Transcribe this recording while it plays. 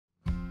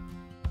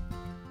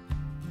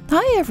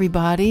Hi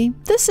everybody,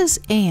 this is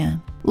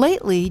Ann.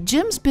 Lately,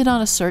 Jim's been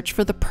on a search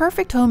for the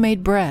perfect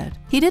homemade bread.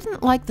 He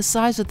didn't like the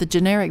size of the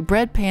generic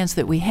bread pans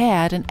that we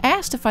had and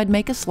asked if I'd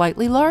make a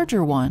slightly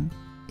larger one.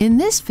 In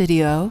this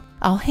video,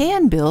 I'll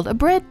hand build a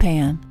bread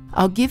pan.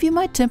 I'll give you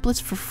my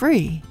templates for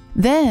free.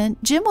 Then,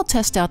 Jim will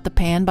test out the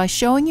pan by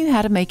showing you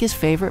how to make his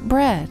favorite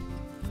bread.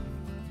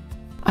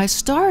 I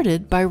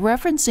started by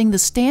referencing the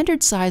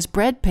standard size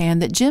bread pan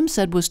that Jim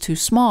said was too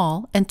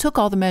small and took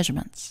all the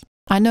measurements.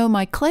 I know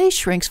my clay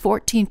shrinks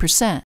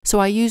 14%, so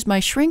I used my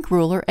shrink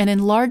ruler and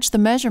enlarged the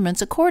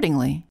measurements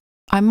accordingly.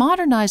 I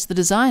modernized the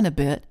design a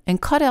bit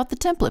and cut out the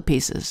template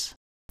pieces.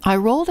 I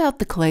rolled out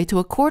the clay to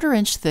 1/4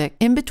 inch thick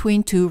in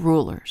between two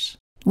rulers.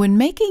 When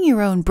making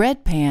your own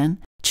bread pan,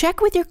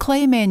 check with your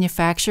clay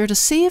manufacturer to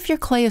see if your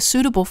clay is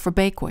suitable for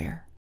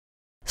bakeware.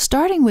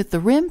 Starting with the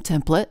rim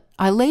template,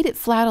 I laid it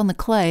flat on the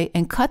clay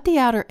and cut the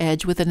outer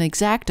edge with an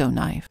X-Acto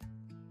knife.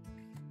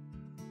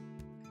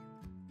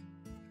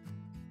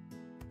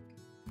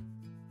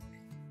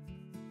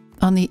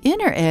 On the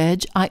inner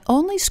edge, I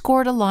only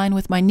scored a line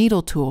with my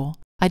needle tool.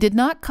 I did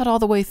not cut all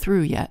the way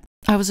through yet.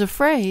 I was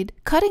afraid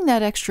cutting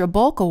that extra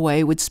bulk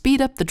away would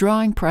speed up the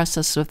drying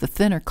process of the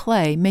thinner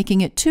clay,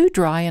 making it too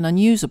dry and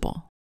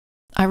unusable.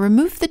 I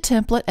removed the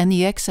template and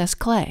the excess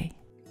clay.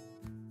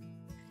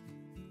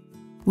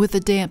 With a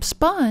damp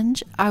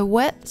sponge, I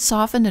wet,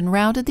 softened, and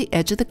rounded the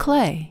edge of the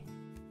clay.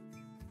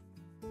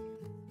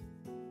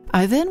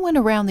 I then went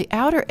around the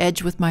outer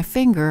edge with my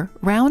finger,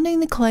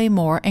 rounding the clay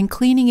more and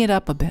cleaning it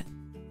up a bit.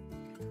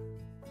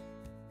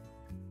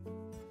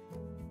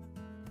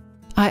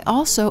 I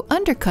also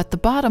undercut the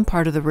bottom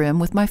part of the rim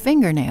with my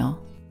fingernail.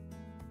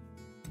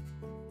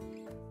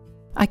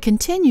 I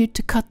continued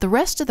to cut the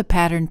rest of the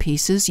pattern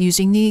pieces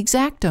using the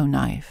X-Acto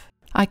knife.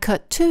 I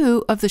cut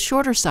 2 of the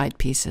shorter side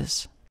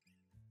pieces.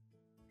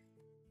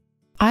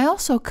 I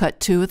also cut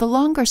 2 of the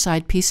longer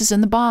side pieces in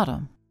the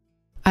bottom.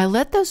 I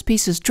let those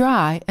pieces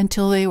dry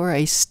until they were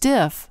a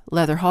stiff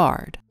leather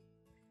hard.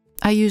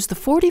 I used the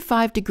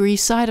 45-degree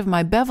side of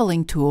my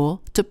beveling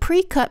tool to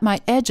pre-cut my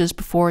edges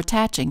before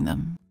attaching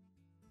them.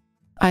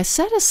 I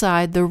set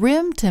aside the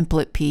rim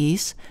template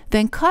piece,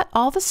 then cut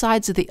all the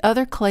sides of the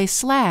other clay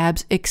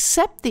slabs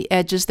except the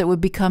edges that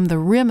would become the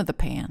rim of the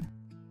pan.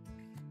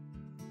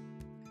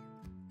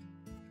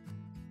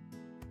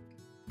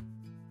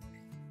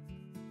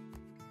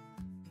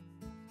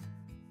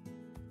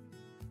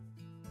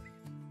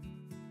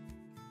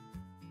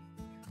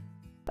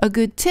 A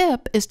good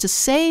tip is to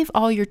save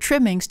all your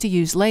trimmings to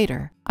use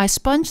later. I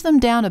sponged them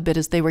down a bit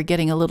as they were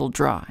getting a little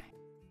dry.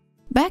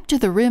 Back to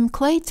the rim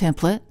clay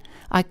template,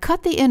 I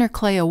cut the inner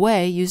clay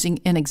away using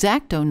an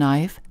X-Acto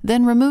knife,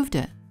 then removed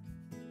it.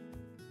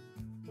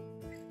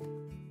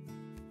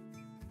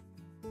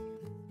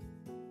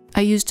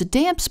 I used a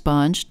damp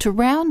sponge to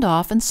round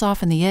off and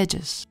soften the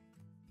edges.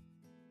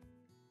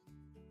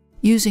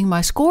 Using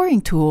my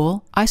scoring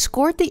tool, I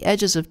scored the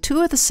edges of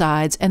 2 of the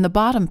sides and the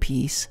bottom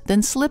piece,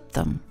 then slipped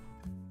them.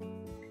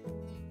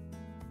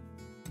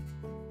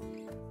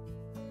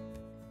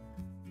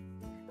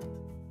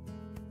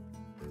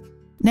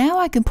 Now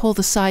I can pull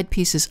the side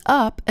pieces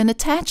up and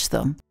attach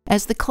them.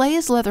 As the clay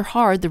is leather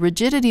hard, the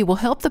rigidity will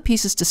help the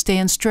pieces to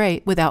stand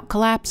straight without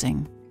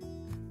collapsing.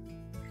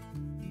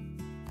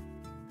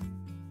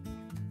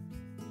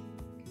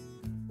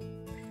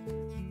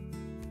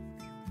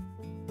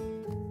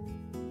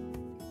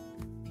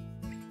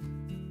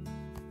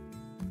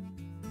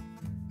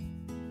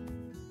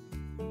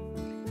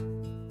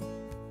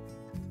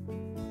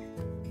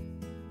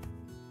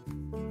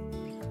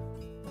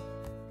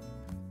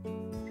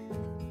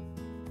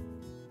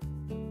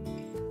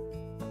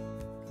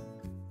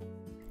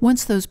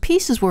 Once those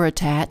pieces were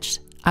attached,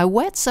 I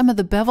wet some of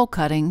the bevel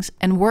cuttings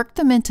and worked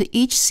them into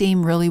each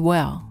seam really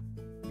well.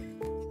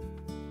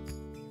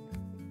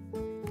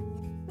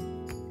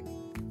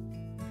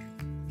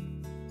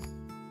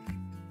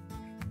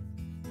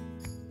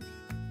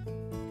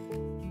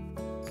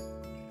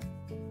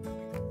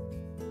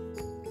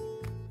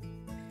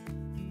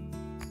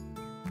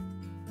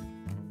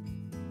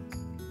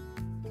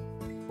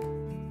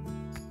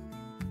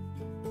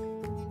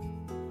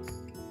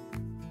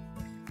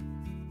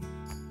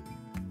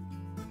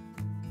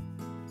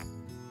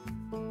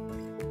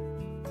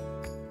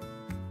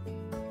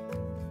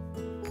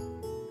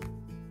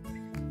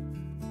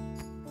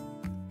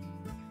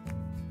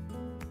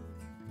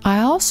 I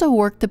also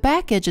worked the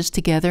back edges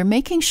together,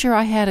 making sure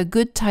I had a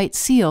good tight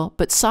seal,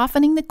 but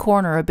softening the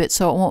corner a bit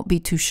so it won't be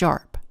too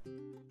sharp.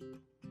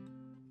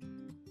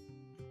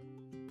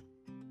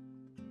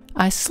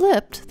 I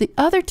slipped the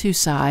other 2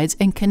 sides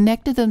and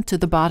connected them to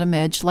the bottom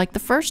edge like the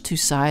first 2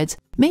 sides,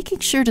 making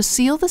sure to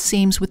seal the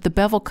seams with the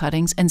bevel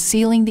cuttings and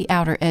sealing the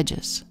outer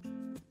edges.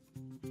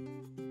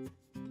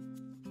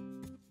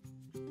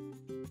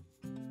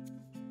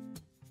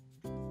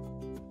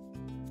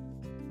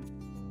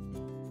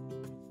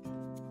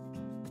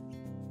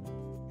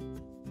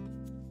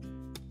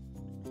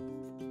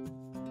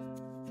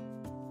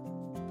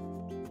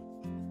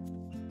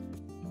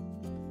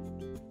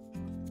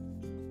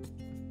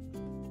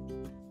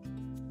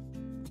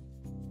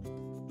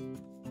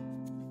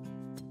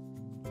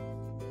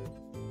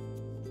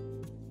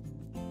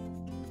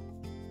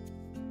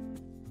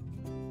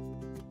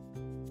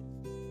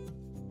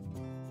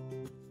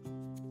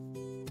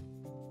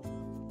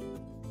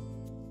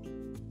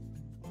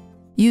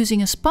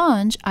 Using a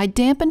sponge, I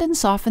dampened and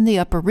softened the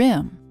upper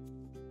rim.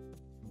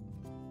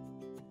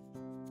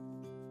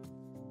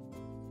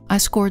 I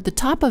scored the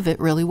top of it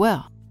really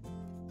well.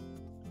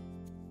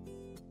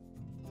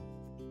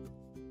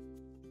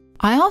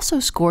 I also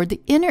scored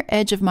the inner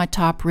edge of my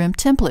top rim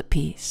template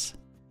piece.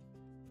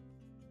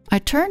 I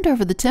turned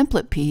over the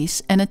template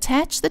piece and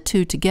attached the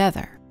two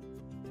together.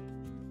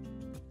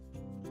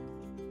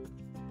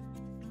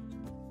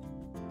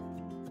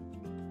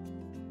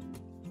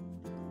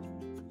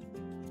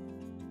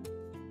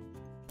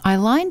 I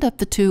lined up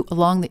the two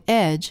along the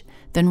edge,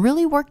 then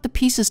really worked the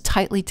pieces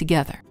tightly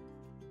together.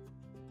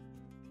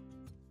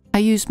 I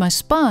used my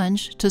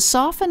sponge to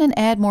soften and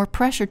add more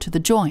pressure to the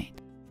joint.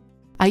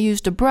 I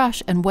used a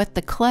brush and wet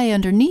the clay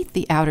underneath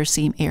the outer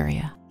seam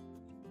area.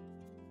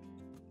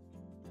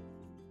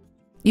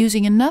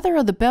 Using another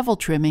of the bevel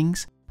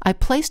trimmings, I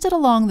placed it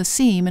along the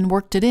seam and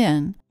worked it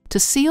in to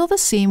seal the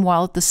seam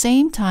while at the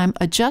same time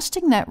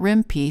adjusting that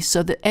rim piece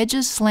so the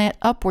edges slant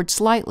upward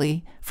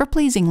slightly for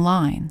pleasing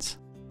lines.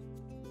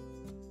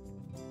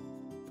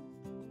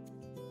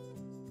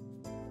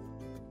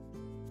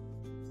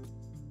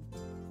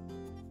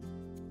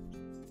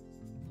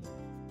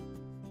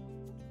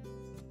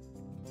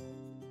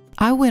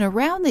 I went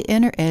around the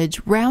inner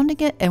edge, rounding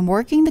it and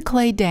working the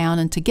clay down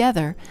and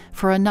together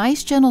for a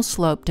nice gentle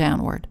slope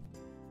downward.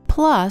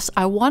 Plus,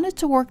 I wanted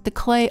to work the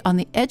clay on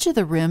the edge of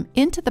the rim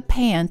into the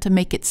pan to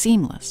make it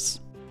seamless.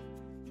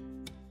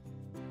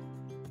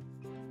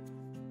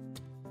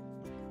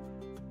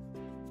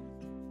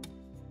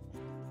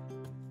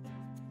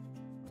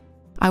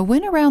 I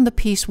went around the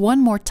piece one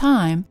more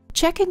time,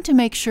 checking to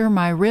make sure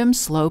my rim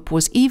slope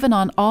was even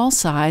on all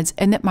sides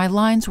and that my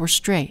lines were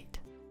straight.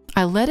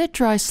 I let it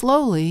dry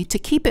slowly to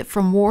keep it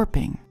from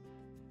warping.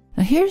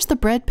 Now here's the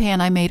bread pan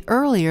I made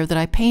earlier that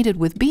I painted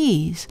with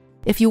bees.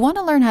 If you want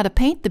to learn how to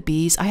paint the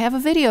bees, I have a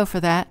video for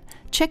that.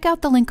 Check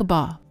out the link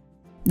above.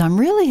 Now I'm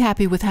really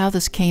happy with how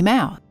this came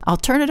out. I'll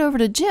turn it over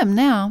to Jim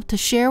now to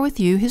share with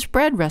you his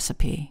bread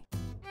recipe.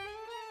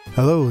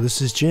 Hello,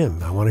 this is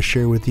Jim. I want to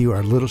share with you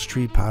our Little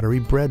Street Pottery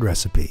bread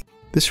recipe.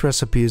 This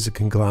recipe is a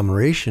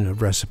conglomeration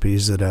of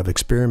recipes that I've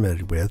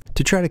experimented with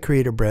to try to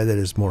create a bread that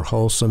is more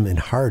wholesome and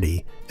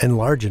hearty and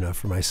large enough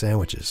for my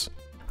sandwiches.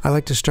 I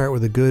like to start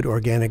with a good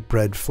organic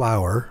bread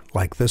flour,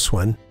 like this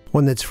one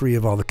that's free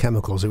of all the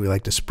chemicals that we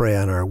like to spray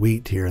on our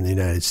wheat here in the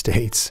United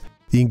States.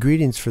 The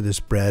ingredients for this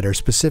bread are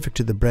specific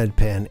to the bread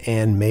pan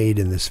and made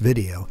in this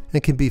video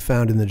and can be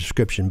found in the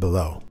description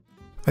below.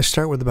 I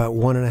start with about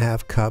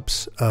 1.5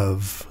 cups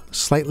of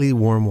slightly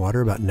warm water,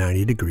 about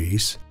 90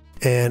 degrees.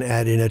 And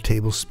add in a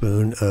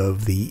tablespoon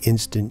of the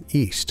instant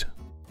yeast.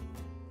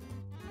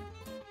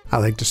 I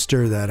like to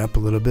stir that up a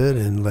little bit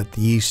and let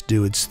the yeast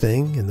do its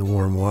thing in the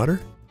warm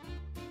water.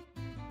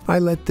 I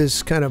let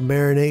this kind of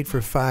marinate for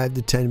 5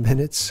 to 10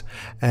 minutes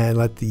and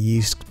let the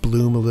yeast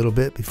bloom a little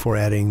bit before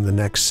adding the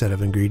next set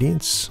of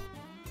ingredients.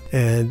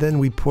 And then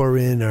we pour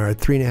in our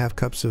 3.5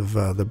 cups of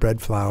the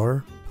bread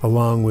flour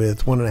along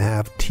with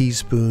 1.5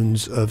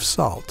 teaspoons of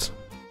salt.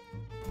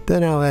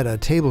 Then I'll add a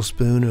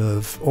tablespoon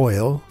of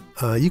oil.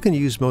 You can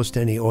use most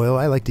any oil.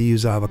 I like to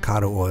use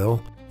avocado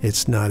oil.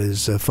 It's not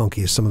as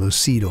funky as some of those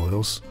seed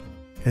oils.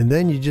 And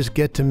then you just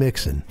get to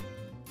mixing.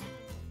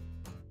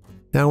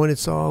 Now when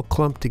it's all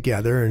clumped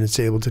together and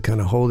it's able to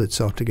kind of hold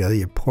itself together,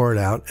 you pour it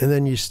out and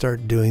then you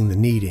start doing the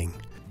kneading.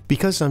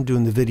 Because I'm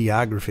doing the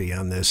videography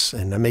on this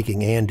and I'm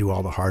making Ann do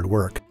all the hard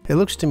work, it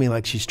looks to me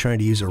like she's trying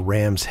to use a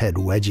ram's head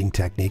wedging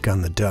technique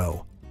on the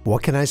dough.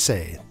 What can I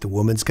say? The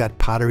woman's got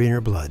pottery in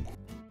her blood.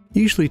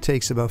 Usually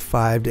takes about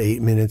 5 to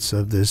 8 minutes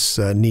of this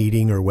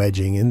kneading or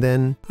wedging, and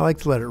then I like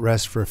to let it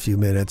rest for a few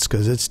minutes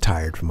because it's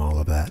tired from all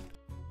of that.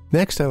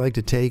 Next, I like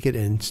to take it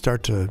and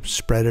start to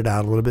spread it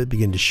out a little bit,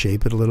 begin to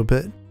shape it a little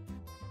bit.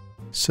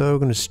 So we're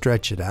going to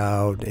stretch it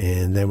out,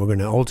 and then we're going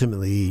to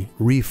ultimately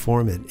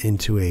reform it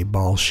into a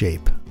ball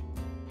shape.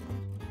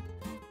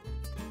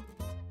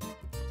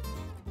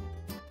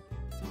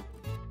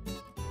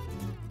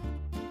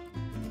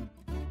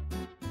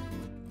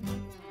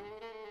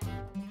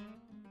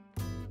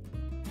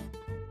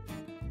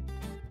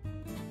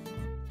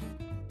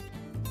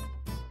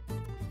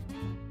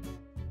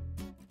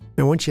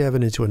 Now once you have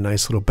it into a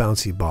nice little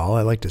bouncy ball,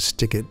 I like to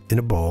stick it in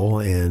a bowl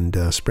and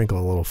sprinkle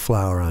a little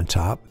flour on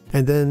top.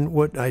 And then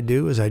what I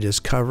do is I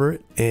just cover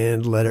it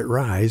and let it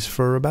rise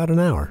for about an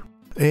hour.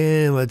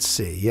 And let's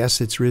see,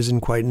 yes, it's risen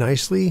quite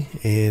nicely,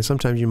 and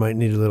sometimes you might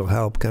need a little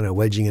help kind of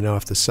wedging it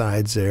off the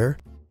sides there.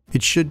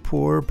 It should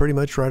pour pretty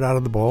much right out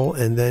of the bowl,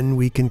 and then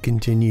we can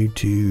continue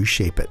to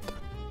shape it.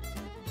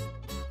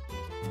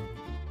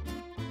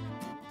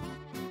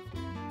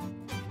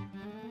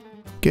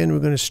 Again, we're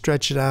going to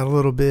stretch it out a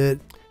little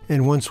bit.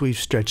 And once we've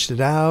stretched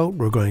it out,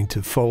 we're going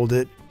to fold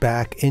it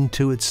back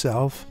into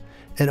itself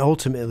and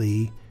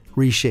ultimately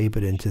reshape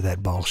it into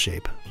that ball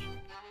shape.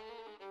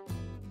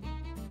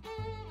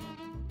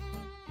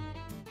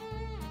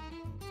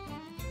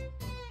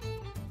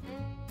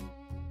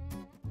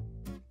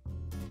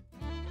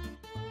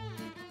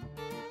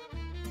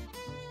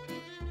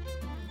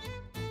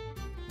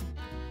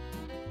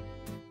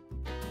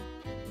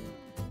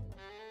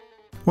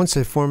 Once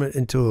I form it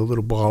into a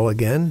little ball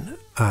again,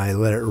 I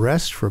let it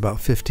rest for about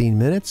 15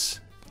 minutes,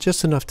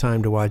 just enough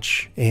time to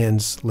watch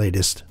Anne's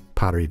latest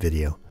pottery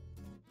video.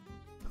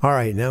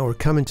 Alright, now we're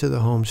coming to the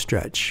home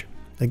stretch.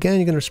 Again,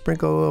 you're going to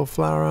sprinkle a little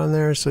flour on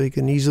there so you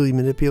can easily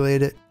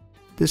manipulate it.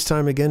 This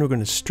time again, we're going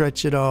to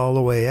stretch it all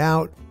the way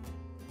out.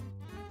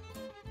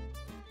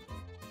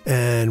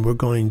 And we're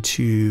going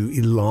to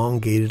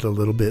elongate it a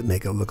little bit,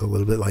 make it look a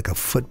little bit like a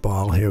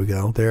football. Here we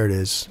go. There it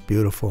is.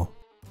 Beautiful.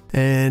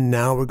 And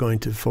now we're going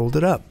to fold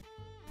it up.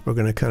 We're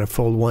going to kind of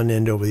fold one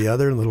end over the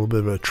other, a little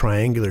bit of a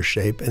triangular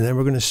shape, and then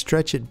we're going to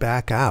stretch it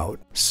back out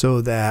so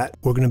that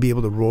we're going to be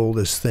able to roll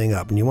this thing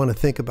up. And you want to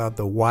think about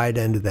the wide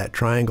end of that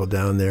triangle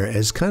down there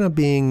as kind of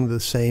being the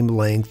same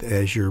length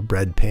as your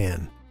bread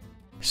pan.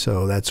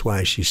 So that's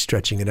why she's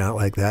stretching it out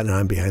like that, and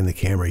I'm behind the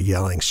camera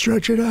yelling,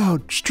 "Stretch it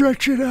out!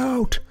 Stretch it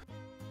out!"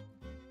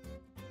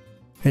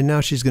 And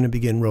now she's going to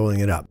begin rolling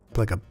it up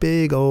like a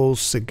big old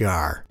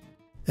cigar,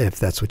 if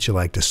that's what you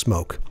like to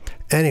smoke.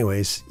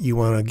 Anyways, you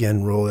want to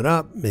again roll it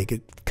up, make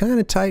it kind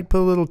of tight,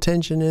 put a little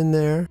tension in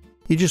there.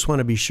 You just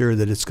want to be sure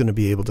that it's going to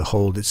be able to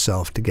hold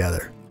itself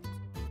together.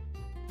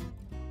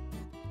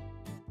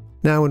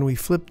 Now when we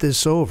flip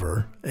this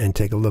over and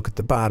take a look at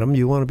the bottom,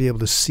 you want to be able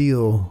to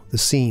seal the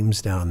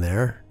seams down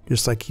there,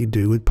 just like you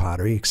do with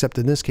pottery, except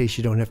in this case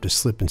you don't have to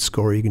slip and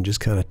score, you can just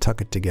kind of tuck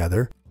it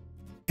together.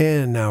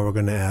 And now we're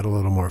going to add a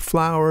little more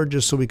flour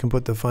just so we can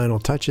put the final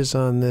touches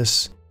on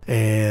this.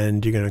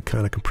 And you're going to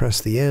kind of compress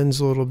the ends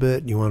a little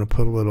bit. You want to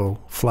put a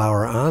little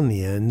flour on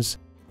the ends.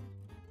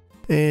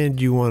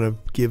 And you want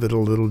to give it a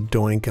little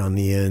doink on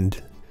the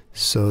end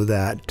so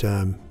that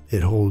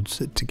it holds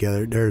it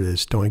together. There it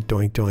is. Doink,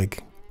 doink, doink.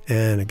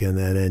 And again,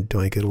 that end,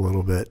 doink it a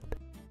little bit.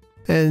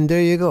 And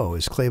there you go.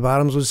 As Clay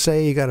Bottoms would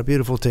say, you got a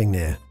beautiful thing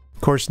there.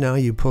 Of course, now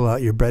you pull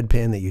out your bread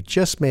pan that you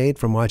just made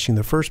from watching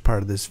the first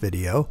part of this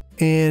video.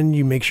 And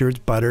you make sure it's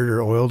buttered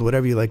or oiled,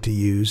 whatever you like to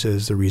use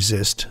as the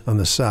resist on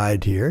the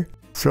side here.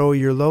 Throw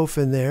your loaf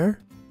in there,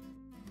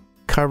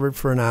 cover it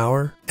for an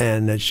hour,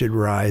 and it should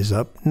rise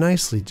up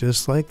nicely,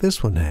 just like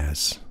this one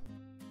has.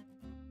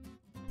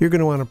 You're going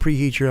to want to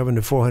preheat your oven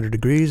to 400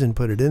 degrees and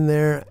put it in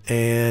there.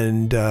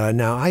 And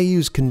now I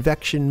use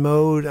convection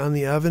mode on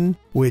the oven,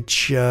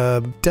 which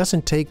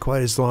doesn't take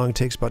quite as long. It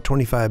takes about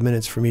 25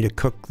 minutes for me to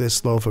cook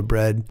this loaf of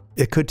bread.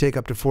 It could take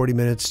up to 40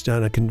 minutes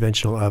on a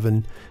conventional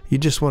oven. You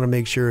just want to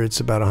make sure it's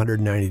about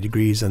 190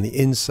 degrees on the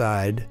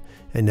inside.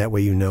 And that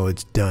way you know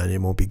it's done. It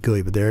won't be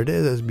gooey, but there it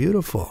is. It's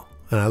beautiful.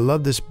 And I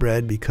love this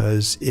bread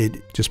because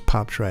it just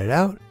pops right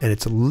out. And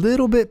it's a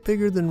little bit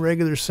bigger than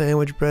regular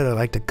sandwich bread. I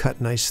like to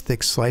cut nice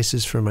thick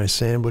slices for my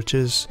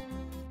sandwiches.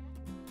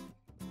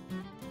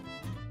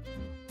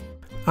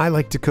 I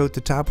like to coat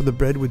the top of the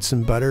bread with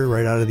some butter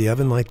right out of the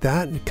oven like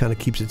that. It kind of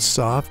keeps it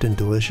soft and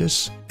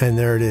delicious. And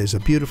there it is,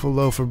 a beautiful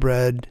loaf of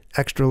bread,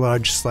 extra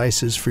large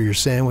slices for your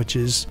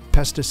sandwiches,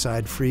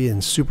 pesticide free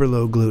and super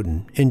low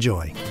gluten.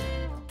 Enjoy.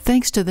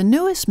 Thanks to the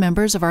newest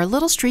members of our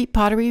Little Street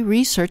Pottery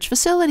Research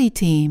Facility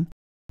team.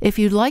 If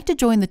you'd like to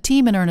join the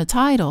team and earn a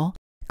title,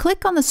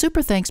 click on the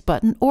Super Thanks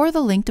button or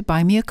the link to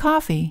buy me a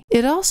coffee.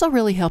 It also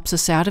really helps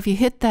us out if you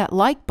hit that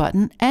like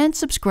button and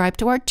subscribe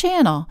to our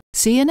channel.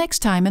 See you next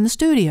time in the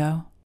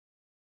studio.